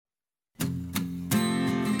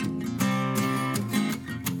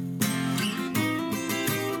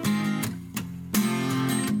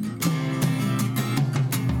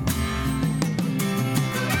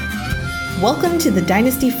Welcome to the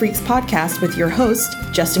Dynasty Freaks podcast with your host,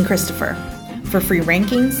 Justin Christopher. For free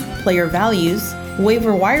rankings, player values,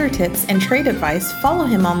 waiver wire tips, and trade advice, follow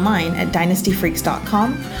him online at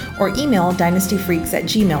dynastyfreaks.com or email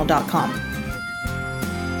dynastyfreaks@gmail.com.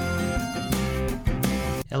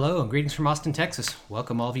 Hello and greetings from Austin, Texas.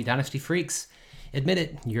 Welcome all of you Dynasty Freaks. Admit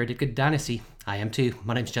it, you're a good Dynasty. I am too.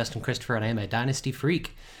 My name's Justin Christopher and I am a Dynasty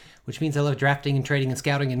Freak, which means I love drafting and trading and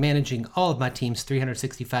scouting and managing all of my teams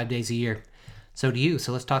 365 days a year. So do you.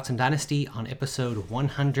 So let's talk some Dynasty on episode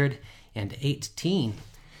 118.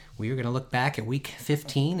 We are going to look back at week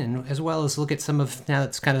 15 and as well as look at some of, now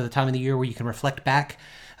it's kind of the time of the year where you can reflect back.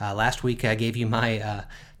 Last week I gave you my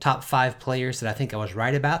top 5 players that I think I was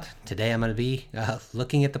right about. Today I'm going to be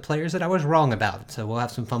looking at the players that I was wrong about. So we'll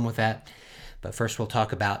have some fun with that. But first we'll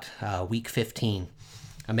talk about week 15.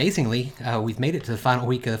 Amazingly, we've made it to the final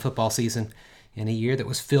week of the football season. In a year that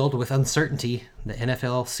was filled with uncertainty, the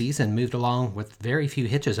NFL season moved along with very few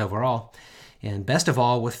hitches overall. And best of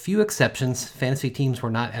all, with few exceptions, fantasy teams were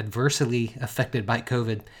not adversely affected by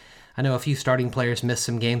COVID. I know a few starting players missed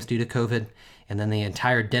some games due to COVID, and then the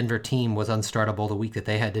entire Denver team was unstartable the week that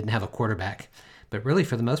they didn't have a quarterback. But really,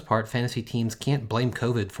 for the most part, fantasy teams can't blame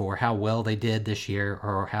COVID for how well they did this year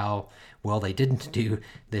or how well they didn't do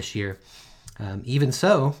this year. Even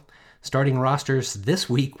so, starting rosters this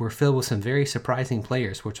week were filled with some very surprising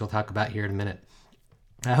players, which we'll talk about here in a minute.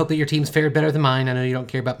 I hope that your teams fared better than mine. I know you don't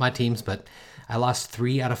care about my teams, but I lost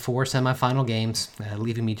 3 out of 4 semifinal games,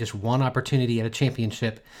 leaving me just one opportunity at a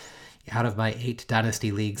championship out of my 8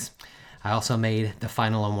 dynasty leagues. I also made the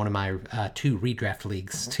final on one of my 2 redraft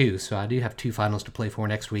leagues too, so I do have 2 finals to play for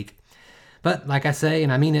next week. But like I say,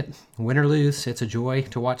 and I mean it, win or lose, it's a joy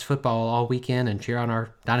to watch football all weekend and cheer on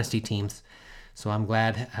our dynasty teams. So I'm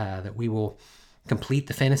glad that we will complete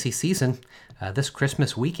the fantasy season this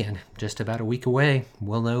Christmas weekend. Just about a week away,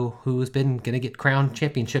 we'll know who's been going to get crowned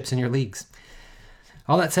championships in your leagues.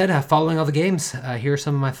 All that said, following all the games, here are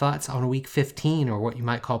some of my thoughts on week 15, or what you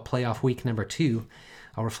might call playoff week number 2.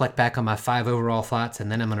 I'll reflect back on my 5 overall thoughts, and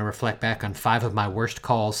then I'm going to reflect back on 5 of my worst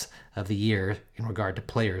calls of the year in regard to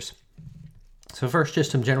players. So first,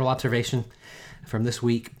 just some general observation from this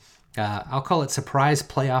week. I'll call it surprise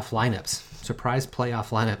playoff lineups. Surprise playoff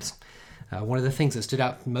lineups. One of the things that stood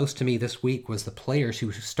out most to me this week was the players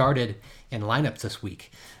who started in lineups this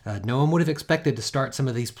week. No one would have expected to start some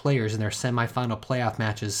of these players in their semifinal playoff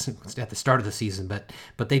matches at the start of the season, but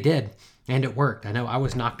they did, and it worked. I know I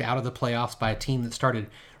was knocked out of the playoffs by a team that started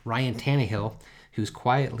Ryan Tannehill, who's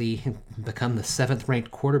quietly become the 7th-ranked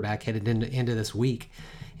quarterback headed into this week,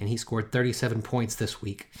 and he scored 37 points this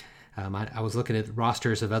week. I was looking at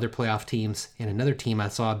rosters of other playoff teams, and another team I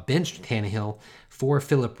saw benched Tannehill for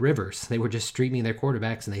Phillip Rivers. They were just streaming their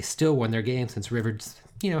quarterbacks, and they still won their game since Rivers,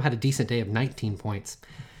 had a decent day of 19 points.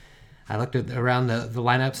 I looked around the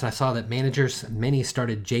lineups, and I saw that many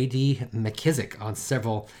started J.D. McKissic on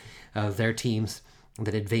several of their teams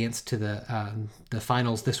that advanced to the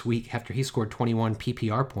finals this week after he scored 21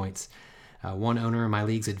 PPR points. One owner in my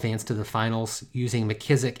leagues advanced to the finals using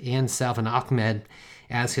McKissic and Salvon Ahmed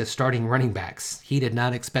as his starting running backs. He did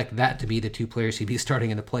not expect that to be the 2 players he'd be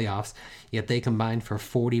starting in the playoffs, yet they combined for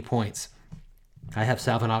 40 points. I have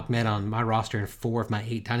Salvon Ahmed on my roster in 4 of my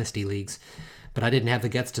 8 dynasty leagues, but I didn't have the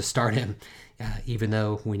guts to start him, even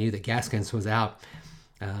though we knew that Gaskins was out.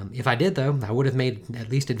 If I did, though, I would have made at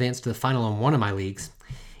least advance to the final in one of my leagues.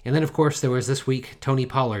 And then, of course, there was this week Tony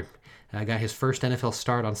Pollard. Got his first NFL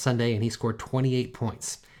start on Sunday, and he scored 28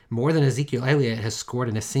 points, more than Ezekiel Elliott has scored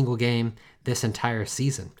in a single game this entire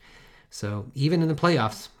season. So even in the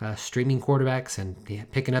playoffs, streaming quarterbacks and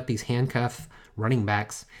picking up these handcuff running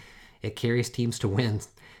backs, it carries teams to wins.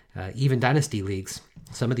 Even dynasty leagues,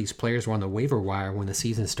 some of these players were on the waiver wire when the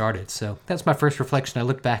season started. So that's my first reflection. I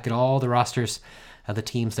looked back at all the rosters of the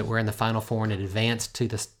teams that were in the Final Four and had advanced to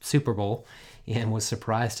the Super Bowl, and was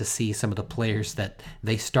surprised to see some of the players that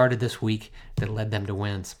they started this week that led them to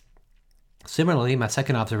wins. Similarly, my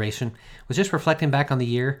second observation was just reflecting back on the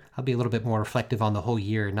year. I'll be a little bit more reflective on the whole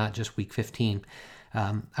year, not just week 15.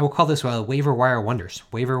 I will call this waiver wire wonders.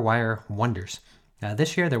 Waiver wire wonders.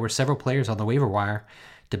 This year, there were several players on the waiver wire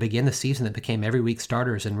to begin the season that became every week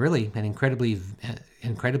starters and really an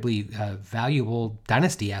incredibly valuable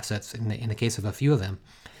dynasty assets in the case of a few of them.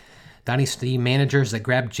 Dynasty managers that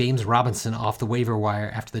grabbed James Robinson off the waiver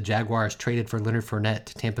wire after the Jaguars traded for Leonard Fournette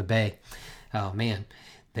to Tampa Bay. Oh man,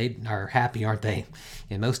 they are happy, aren't they?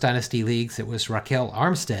 In most dynasty leagues, it was Raquel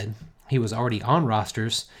Armstead. He was already on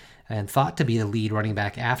rosters and thought to be the lead running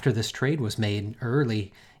back after this trade was made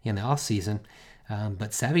early in the offseason.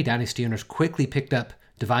 But savvy dynasty owners quickly picked up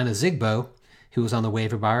Devine Ozigbo, who was on the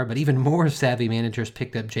waiver wire, but even more savvy managers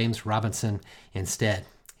picked up James Robinson instead.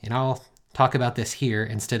 And I'll talk about this here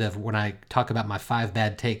instead of when I talk about my 5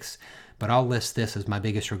 bad takes, but I'll list this as my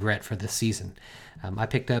biggest regret for this season. I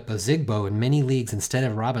picked up Ozigbo in many leagues instead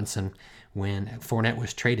of Robinson when Fournette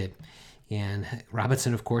was traded. And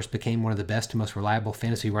Robinson, of course, became one of the best and most reliable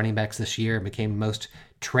fantasy running backs this year and became the most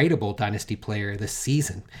tradable dynasty player this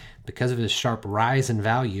season. Because of his sharp rise in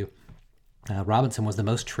value, Robinson was the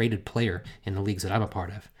most traded player in the leagues that I'm a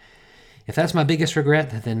part of. If that's my biggest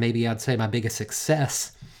regret, then maybe I'd say my biggest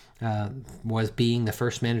success was being the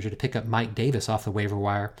first manager to pick up Mike Davis off the waiver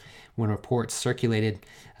wire when reports circulated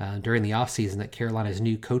during the offseason that Carolina's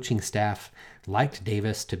new coaching staff liked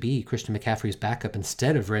Davis to be Christian McCaffrey's backup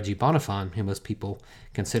instead of Reggie Bonifant, who most people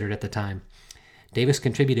considered at the time. Davis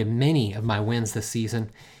contributed many of my wins this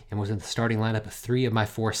season and was in the starting lineup of 3 of my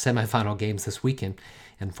 4 semifinal games this weekend.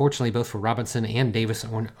 Unfortunately, both for Robinson and Davis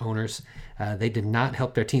owners, they did not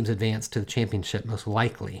help their teams advance to the championship, most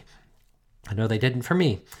likely. I know they didn't for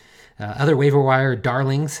me. Other waiver wire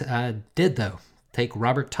darlings did, though. Take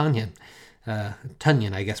Robert Tonyan.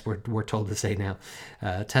 Tonyan, I guess we're told to say now.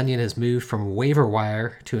 Tonyan has moved from waiver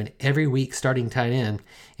wire to an every week starting tight end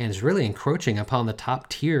and is really encroaching upon the top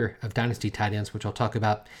tier of dynasty tight ends, which I'll talk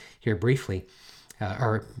about here briefly,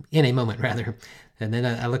 or in a moment rather. And then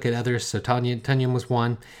I look at others. So Tonyan was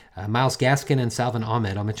one. Myles Gaskin and Salvon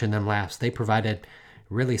Ahmed, I'll mention them last. They provided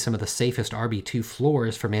really some of the safest RB2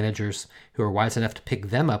 floors for managers who are wise enough to pick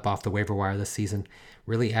them up off the waiver wire this season,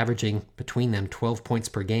 really averaging between them 12 points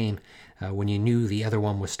per game when you knew the other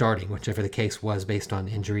one was starting, whichever the case was based on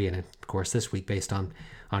injury, and of course this week based on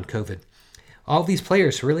COVID. All of these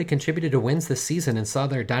players really contributed to wins this season and saw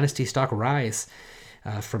their dynasty stock rise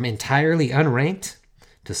from entirely unranked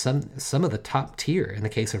to some of the top tier. In the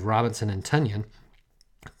case of Robinson and Tonyan,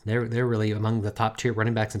 they're really among the top tier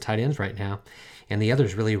running backs and tight ends right now. And the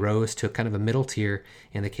others really rose to kind of a middle tier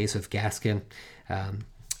in the case of Gaskin,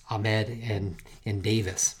 Ahmed, and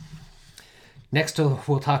Davis. Next,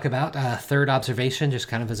 we'll talk about third observation, just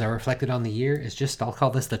kind of as I reflected on the year, is just, I'll call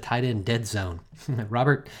this the tight end dead zone.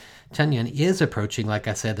 Robert Tonyan is approaching, like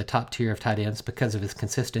I said, the top tier of tight ends because of his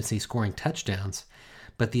consistency scoring touchdowns.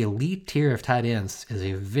 But the elite tier of tight ends is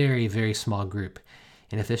a very, very small group.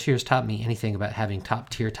 And if this year's taught me anything about having top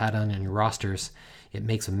tier tight end on your rosters, it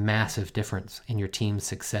makes a massive difference in your team's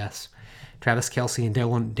success. Travis Kelce and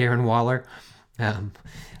Darren Waller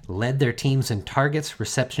led their teams in targets,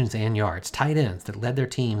 receptions, and yards. Tight ends that led their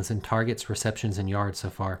teams in targets, receptions, and yards so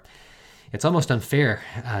far. It's almost unfair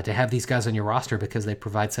to have these guys on your roster because they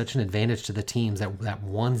provide such an advantage to the teams, that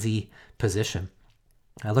onesie position.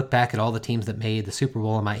 I look back at all the teams that made the Super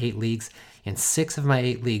Bowl in my 8 leagues. In 6 of my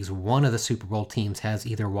 8 leagues, one of the Super Bowl teams has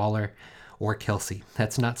either Waller or Kelce.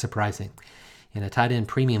 That's not surprising. In a tight end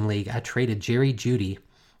premium league, I traded Jerry Jeudy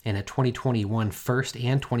in a 2021 first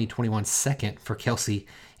and 2021 second for Kelce,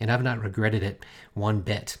 and I've not regretted it one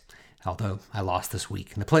bit. Although I lost this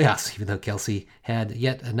week in the playoffs, even though Kelce had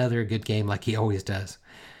yet another good game like he always does.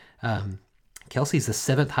 Kelce's the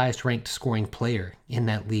 7th highest ranked scoring player in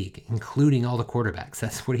that league, including all the quarterbacks.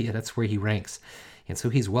 That's where he ranks. And so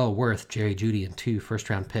he's well worth Jerry Jeudy and 2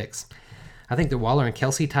 first-round picks. I think the Waller and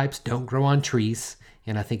Kelce types don't grow on trees,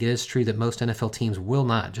 and I think it is true that most NFL teams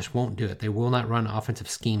won't do it. They will not run offensive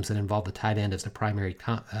schemes that involve the tight end as the primary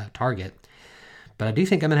target. But I do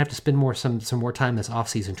think I'm going to have to spend some more time this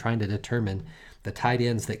offseason trying to determine the tight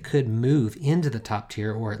ends that could move into the top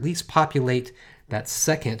tier, or at least populate that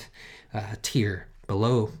second tier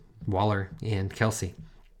below Waller and Kelce.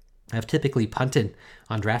 I've typically punted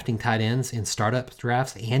on drafting tight ends in startup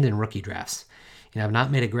drafts and in rookie drafts, and I've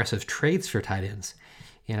not made aggressive trades for tight ends.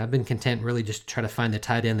 And I've been content really just to try to find the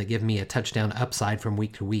tight end that give me a touchdown upside from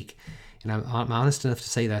week to week. And I'm honest enough to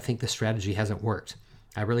say that I think this strategy hasn't worked.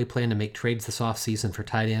 I really plan to make trades this offseason for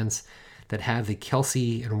tight ends that have the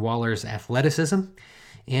Kelce and Waller's athleticism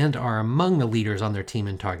and are among the leaders on their team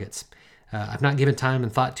in targets. I've not given time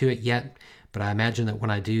and thought to it yet, but I imagine that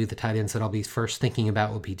when I do, the tight ends that I'll be first thinking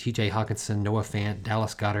about will be TJ Hawkinson, Noah Fant,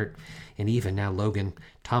 Dallas Goedert, and even now Logan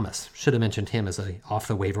Thomas. Should have mentioned him as a off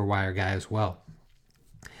the waiver wire guy as well.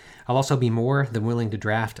 I'll also be more than willing to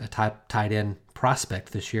draft a top tight end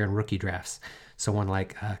prospect this year in rookie drafts. Someone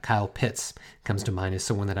like Kyle Pitts comes to mind as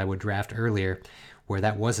someone that I would draft earlier, where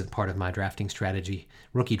that wasn't part of my drafting strategy,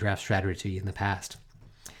 rookie draft strategy in the past.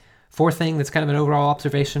 Fourth thing that's kind of an overall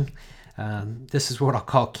observation, this is what I'll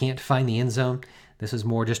call can't find the end zone. This is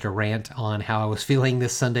more just a rant on how I was feeling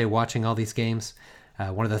this Sunday watching all these games.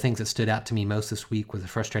 One of the things that stood out to me most this week was the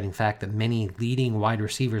frustrating fact that many leading wide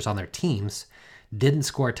receivers on their teams didn't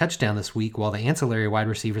score a touchdown this week while the ancillary wide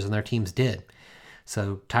receivers on their teams did.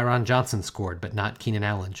 So Tyron Johnson scored, but not Keenan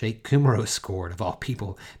Allen. Jake Kumerow scored, of all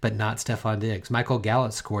people, but not Stephon Diggs. Michael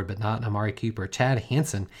Gallup scored, but not Amari Cooper. Chad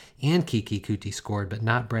Hansen and Kiki Kuti scored, but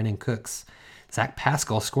not Brandon Cooks. Zach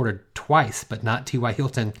Pascal scored twice, but not T.Y.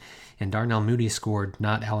 Hilton. And Darnell Mooney scored,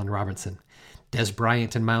 not Allen Robinson. Des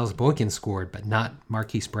Bryant and Miles Boykin scored, but not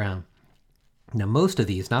Marquise Brown. Now, most of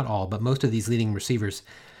these, not all, but most of these leading receivers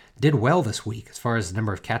did well this week as far as the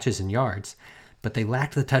number of catches and yards, but they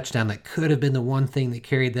lacked the touchdown that could have been the one thing that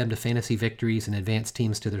carried them to fantasy victories and advanced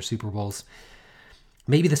teams to their Super Bowls.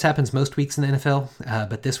 Maybe this happens most weeks in the NFL,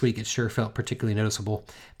 but this week it sure felt particularly noticeable,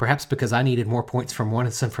 perhaps because I needed more points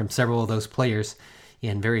from several of those players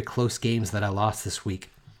in very close games that I lost this week.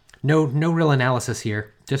 No real analysis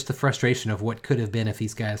here, just the frustration of what could have been if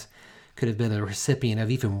these guys could have been the recipient of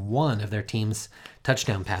even one of their team's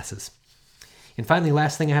touchdown passes. And finally,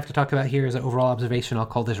 last thing I have to talk about here is an overall observation. I'll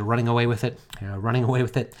call this running away with it.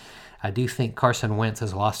 I do think Carson Wentz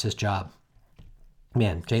has lost his job.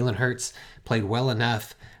 Man, Jalen Hurts played well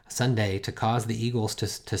enough Sunday to cause the Eagles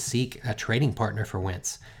to seek a trading partner for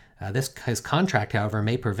Wentz. His contract, however,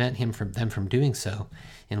 may prevent them from doing so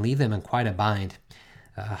and leave them in quite a bind.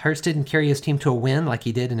 Hurts didn't carry his team to a win like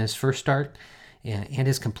he did in his first start, and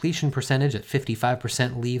his completion percentage at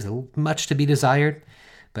 55% leaves much to be desired.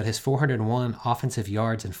 But his 401 offensive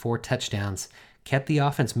yards and 4 touchdowns kept the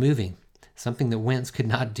offense moving, something that Wentz could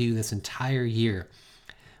not do this entire year.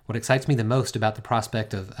 What excites me the most about the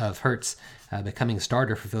prospect of Hurts becoming a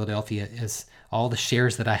starter for Philadelphia is all the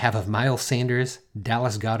shares that I have of Miles Sanders,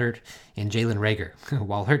 Dallas Goedert, and Jalen Reagor.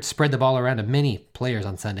 While Hurts spread the ball around to many players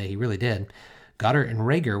on Sunday, he really did, Goedert and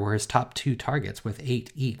Reagor were his top 2 targets with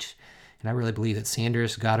 8 each. And I really believe that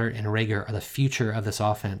Sanders, Goedert, and Reagor are the future of this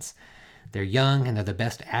offense. They're young and they're the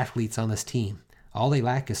best athletes on this team. All they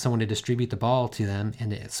lack is someone to distribute the ball to them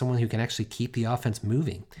and someone who can actually keep the offense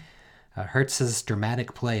moving. Hurts'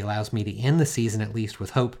 dramatic play allows me to end the season at least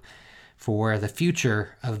with hope for the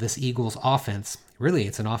future of this Eagles offense. Really,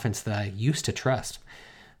 it's an offense that I used to trust.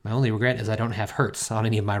 My only regret is I don't have Hurts on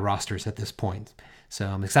any of my rosters at this point. So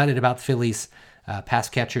I'm excited about the Phillies' pass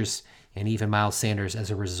catchers and even Miles Sanders as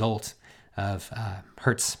a result of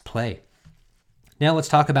Hurts' play. Now let's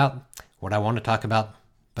talk about what I want to talk about,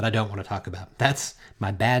 but I don't want to talk about. That's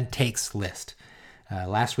my bad takes list.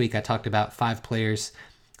 Last week I talked about 5 players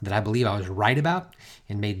that I believe I was right about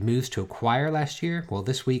and made moves to acquire last year. Well,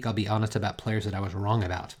 this week I'll be honest about players that I was wrong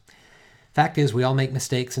about. Fact is, we all make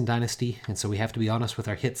mistakes in Dynasty, and so we have to be honest with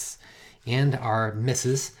our hits and our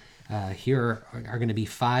misses. Here are going to be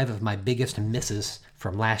 5 of my biggest misses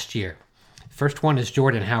from last year. First one is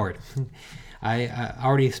Jordan Howard. I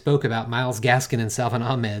already spoke about Myles Gaskin and Salvon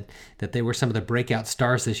Ahmed, that they were some of the breakout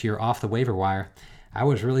stars this year off the waiver wire. I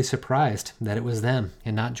was really surprised that it was them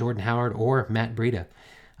and not Jordan Howard or Matt Breida.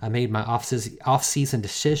 I made my off-season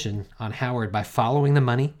decision on Howard by following the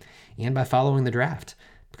money and by following the draft,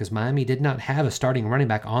 because Miami did not have a starting running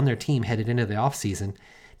back on their team headed into the offseason.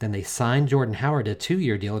 Then they signed Jordan Howard a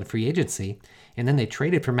 2-year deal in free agency, and then they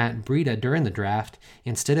traded for Matt Breida during the draft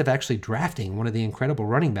instead of actually drafting one of the incredible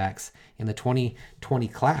running backs in the 2020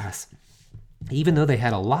 class, even though they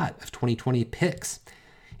had a lot of 2020 picks.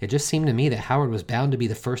 It just seemed to me that Howard was bound to be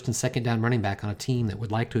the first and second down running back on a team that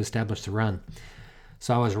would like to establish the run.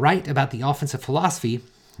 So I was right about the offensive philosophy,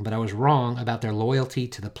 but I was wrong about their loyalty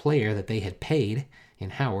to the player that they had paid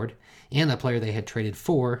in Howard and the player they had traded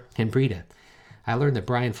for in Breida. I learned that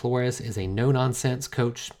Brian Flores is a no-nonsense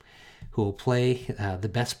coach who will play the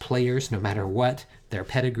best players no matter what, their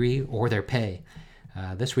pedigree or their pay.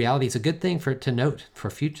 This reality is a good thing to note for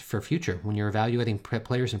future when you're evaluating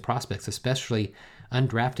players and prospects, especially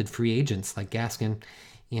undrafted free agents like Gaskin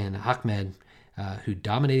and Ahmed, who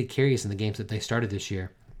dominated carries in the games that they started this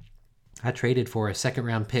year. I traded for a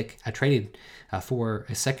second-round pick. I traded a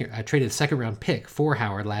second-round pick for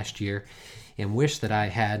Howard last year, and wish that I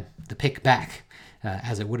had the pick back,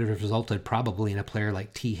 as it would have resulted probably in a player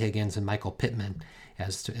like T. Higgins and Michael Pittman,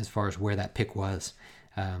 as far as where that pick was.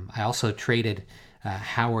 I also traded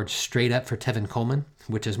Howard straight up for Tevin Coleman,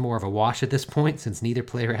 which is more of a wash at this point since neither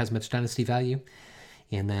player has much dynasty value.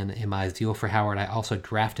 And then in my deal for Howard, I also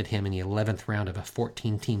drafted him in the 11th round of a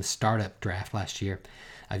 14-team startup draft last year.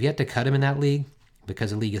 I've yet to cut him in that league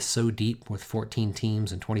because the league is so deep with 14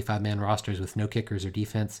 teams and 25-man rosters with no kickers or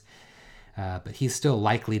defense. But he's still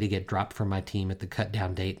likely to get dropped from my team at the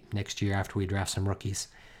cut-down date next year after we draft some rookies.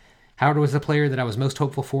 Howard was the player that I was most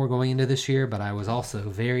hopeful for going into this year, but I was also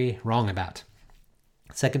very wrong about.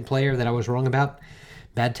 Second player that I was wrong about,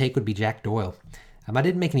 bad take, would be Jack Doyle. I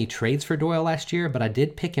didn't make any trades for Doyle last year, but I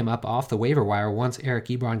did pick him up off the waiver wire once Eric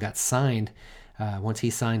Ebron got signed once he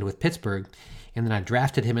signed with Pittsburgh. And then I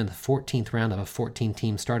drafted him in the 14th round of a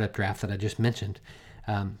 14-team startup draft that I just mentioned.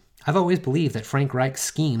 I've always believed that Frank Reich's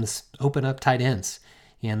schemes open up tight ends,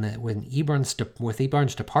 and that with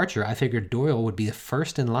Ebarn's departure, I figured Doyle would be the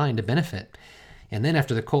first in line to benefit. And then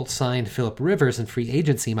after the Colts signed Phillip Rivers in free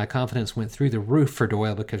agency, my confidence went through the roof for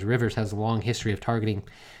Doyle because Rivers has a long history of targeting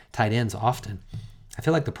tight ends often. I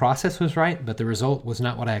feel like the process was right, but the result was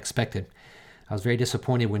not what I expected. I was very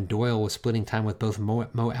disappointed when Doyle was splitting time with both Mo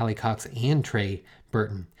Alie-Cox and Trey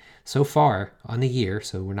Burton. So far on the year,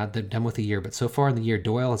 so we're not done with the year, but so far in the year,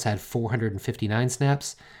 Doyle has had 459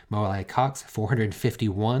 snaps, Mo Alie-Cox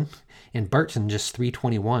 451, and Burton just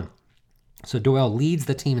 321. So Doyle leads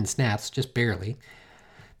the team in snaps, just barely,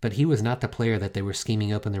 but he was not the player that they were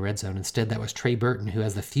scheming open the red zone. Instead, that was Trey Burton, who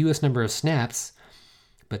has the fewest number of snaps,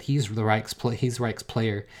 but he's Reich's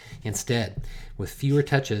player instead. With fewer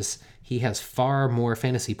touches, he has far more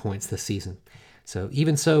fantasy points this season. So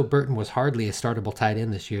even so, Burton was hardly a startable tight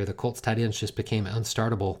end this year. The Colts tight ends just became an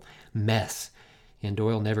unstartable mess, and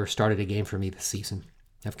Doyle never started a game for me this season.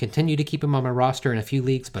 I've continued to keep him on my roster in a few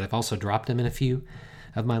leagues, but I've also dropped him in a few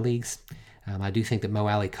of my leagues. I do think that Mo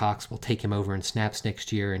Alie-Cox will take him over in snaps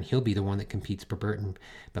next year, and he'll be the one that competes for Burton.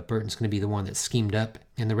 But Burton's going to be the one that's schemed up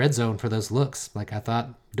in the red zone for those looks, like I thought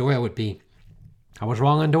Doyle would be. I was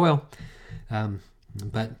wrong on Doyle,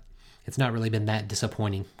 but it's not really been that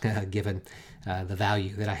disappointing given the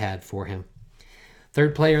value that I had for him.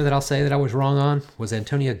 Third player that I'll say that I was wrong on was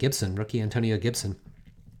Antonio Gibson, rookie Antonio Gibson.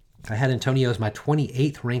 I had Antonio as my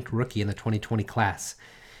 28th ranked rookie in the 2020 class.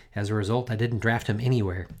 As a result, I didn't draft him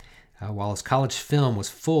anywhere. While his college film was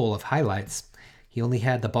full of highlights, he only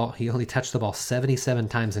touched the ball 77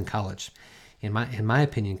 times in college. In my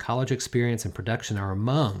opinion, college experience and production are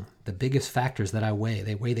among the biggest factors that I weigh.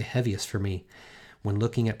 They weigh the heaviest for me when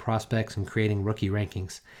looking at prospects and creating rookie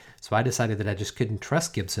rankings. So I decided that I just couldn't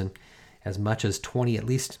trust Gibson as much as 20, at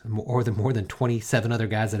least more than 27 other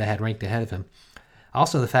guys that I had ranked ahead of him.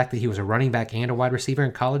 Also, the fact that he was a running back and a wide receiver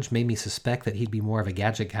in college made me suspect that he'd be more of a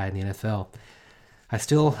gadget guy in the NFL. I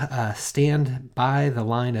still stand by that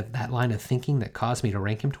line of thinking that caused me to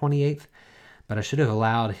rank him 28th, but I should have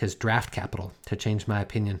allowed his draft capital to change my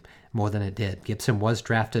opinion more than it did. Gibson was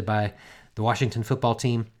drafted by the Washington football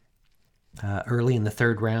team early in the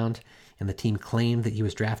third round, and the team claimed that he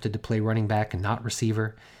was drafted to play running back and not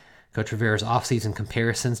receiver. Coach Rivera's offseason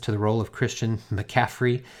comparisons to the role of Christian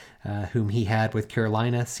McCaffrey, whom he had with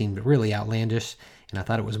Carolina, seemed really outlandish, and I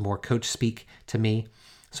thought it was more coach speak to me.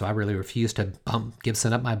 So I really refused to bump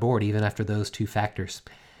Gibson up my board even after those two factors.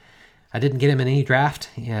 I didn't get him in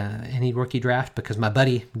any rookie draft because my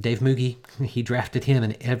buddy, Dave Moogie, he drafted him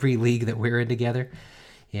in every league that we're in together.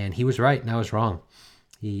 And he was right and I was wrong.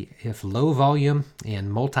 If low volume and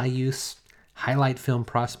multi-use highlight film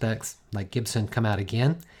prospects like Gibson come out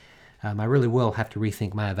again, I really will have to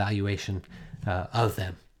rethink my evaluation of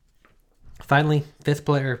them. Finally, fifth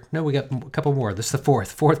player. No, we got a couple more. This is the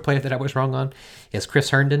fourth player that I was wrong on is Chris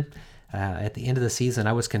Herndon. At the end of the season,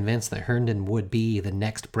 I was convinced that Herndon would be the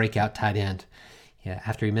next breakout tight end.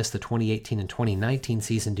 After he missed the 2018 and 2019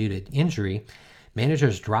 season due to injury,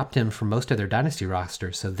 managers dropped him from most of their dynasty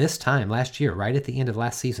rosters. So this time, last year, right at the end of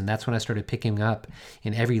last season, that's when I started picking him up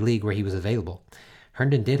in every league where he was available.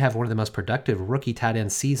 Herndon did have one of the most productive rookie tight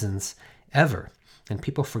end seasons ever, and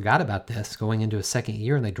people forgot about this going into his second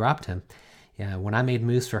year, and they dropped him. When I made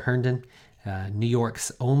moves for Herndon, New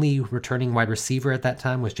York's only returning wide receiver at that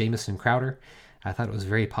time was Jamison Crowder. I thought it was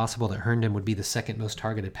very possible that Herndon would be the second most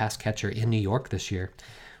targeted pass catcher in New York this year.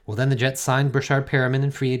 Well, then the Jets signed Brashard Perriman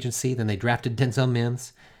in free agency, then they drafted Denzel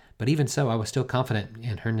Mims, but even so, I was still confident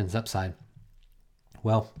in Herndon's upside.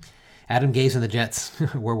 Well, Adam Gase and the Jets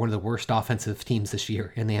were one of the worst offensive teams this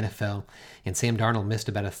year in the NFL, and Sam Darnold missed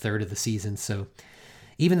about a third of the season, so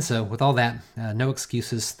even so, with all that, no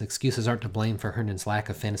excuses. The excuses aren't to blame for Herndon's lack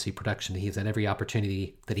of fantasy production. He's had every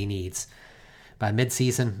opportunity that he needs. By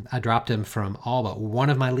midseason, I dropped him from all but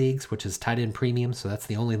one of my leagues, which is tight end premium, so that's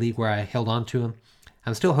the only league where I held on to him.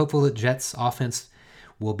 I'm still hopeful that Jets offense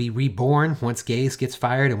will be reborn once Gase gets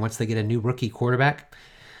fired and once they get a new rookie quarterback,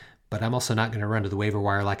 but I'm also not going to run to the waiver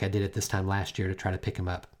wire like I did at this time last year to try to pick him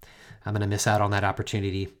up. I'm going to miss out on that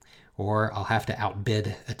opportunity, or I'll have to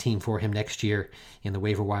outbid a team for him next year in the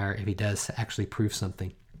waiver wire if he does actually prove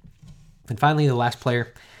something. And finally, the last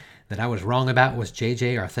player that I was wrong about was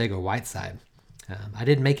J.J. Arcega-Whiteside. I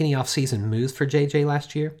didn't make any offseason moves for J.J.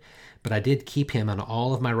 last year, but I did keep him on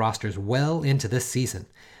all of my rosters well into this season.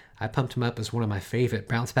 I pumped him up as one of my favorite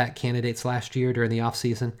bounce-back candidates last year during the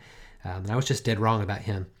offseason, and I was just dead wrong about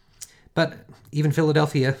him. But even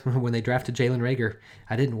Philadelphia, when they drafted Jalen Reagor,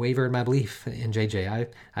 I didn't waver in my belief in JJ.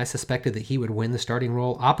 I suspected that he would win the starting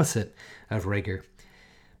role opposite of Reagor.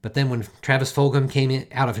 But then when Travis Fulgham came in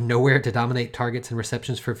out of nowhere to dominate targets and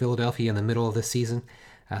receptions for Philadelphia in the middle of the season,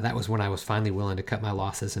 that was when I was finally willing to cut my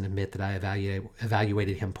losses and admit that I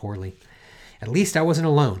evaluated him poorly. At least I wasn't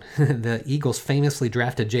alone. The Eagles famously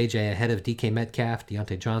drafted JJ ahead of DK Metcalf,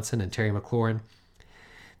 Deontay Johnson, and Terry McLaurin.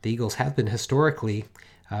 The Eagles have been historically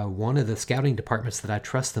one of the scouting departments that I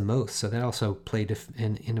trust the most, so that also played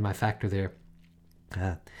into my factor there.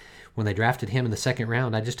 When they drafted him in the second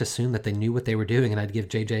round, I just assumed that they knew what they were doing, and they'd give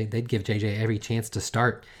JJ every chance to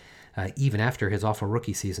start, even after his awful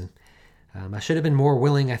rookie season. I should have been more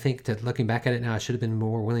willing, I think, looking back at it now, I should have been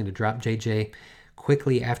more willing to drop JJ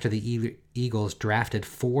quickly after the Eagles drafted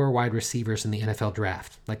 4 wide receivers in the NFL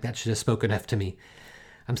draft. Like, that should have spoken up to me.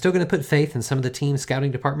 I'm still going to put faith in some of the team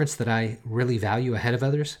scouting departments that I really value ahead of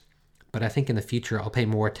others, but I think in the future I'll pay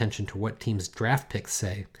more attention to what teams' draft picks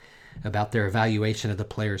say about their evaluation of the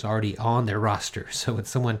players already on their roster. So when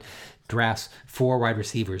someone drafts 4 wide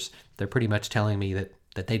receivers, they're pretty much telling me that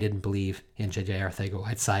they didn't believe in J.J.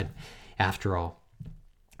 Arcega-Whiteside after all.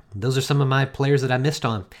 Those are some of my players that I missed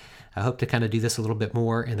on. I hope to kind of do this a little bit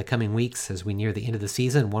more in the coming weeks as we near the end of the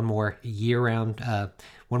season. One more year-end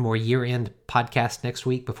podcast next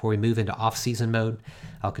week before we move into off-season mode.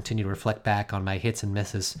 I'll continue to reflect back on my hits and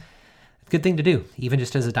misses. Good thing to do. Even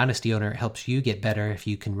just as a dynasty owner, it helps you get better if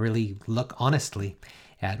you can really look honestly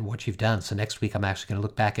at what you've done. So next week, I'm actually going to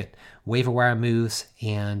look back at waiver wire moves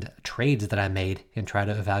and trades that I made and try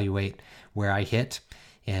to evaluate where I hit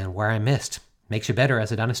and where I missed. Makes you better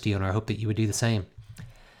as a dynasty owner. I hope that you would do the same.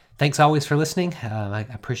 Thanks always for listening. I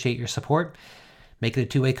appreciate your support. Make it a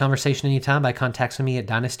two-way conversation anytime by contacting me at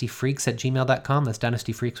dynastyfreaks@gmail.com. That's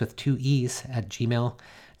dynastyfreaks with 2 E's at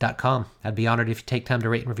gmail.com. I'd be honored if you take time to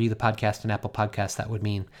rate and review the podcast on Apple Podcasts. That would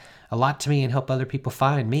mean a lot to me and help other people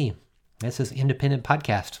find me. This is Independent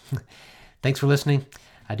Podcast. Thanks for listening.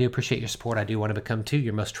 I do appreciate your support. I do want to become, too,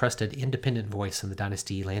 your most trusted independent voice in the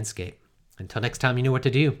dynasty landscape. Until next time, you know what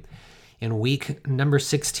to do. In week number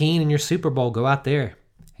 16 in your Super Bowl, go out there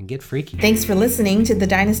and get freaky. Thanks for listening to the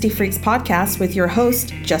Dynasty Freaks podcast with your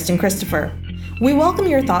host, Justin Christopher. We welcome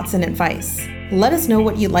your thoughts and advice. Let us know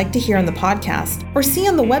what you'd like to hear on the podcast or see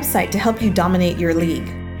on the website to help you dominate your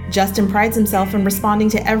league. Justin prides himself in responding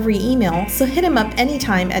to every email, so hit him up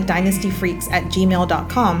anytime at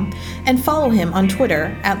dynastyfreaks@gmail.com and follow him on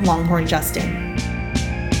Twitter @LonghornJustin.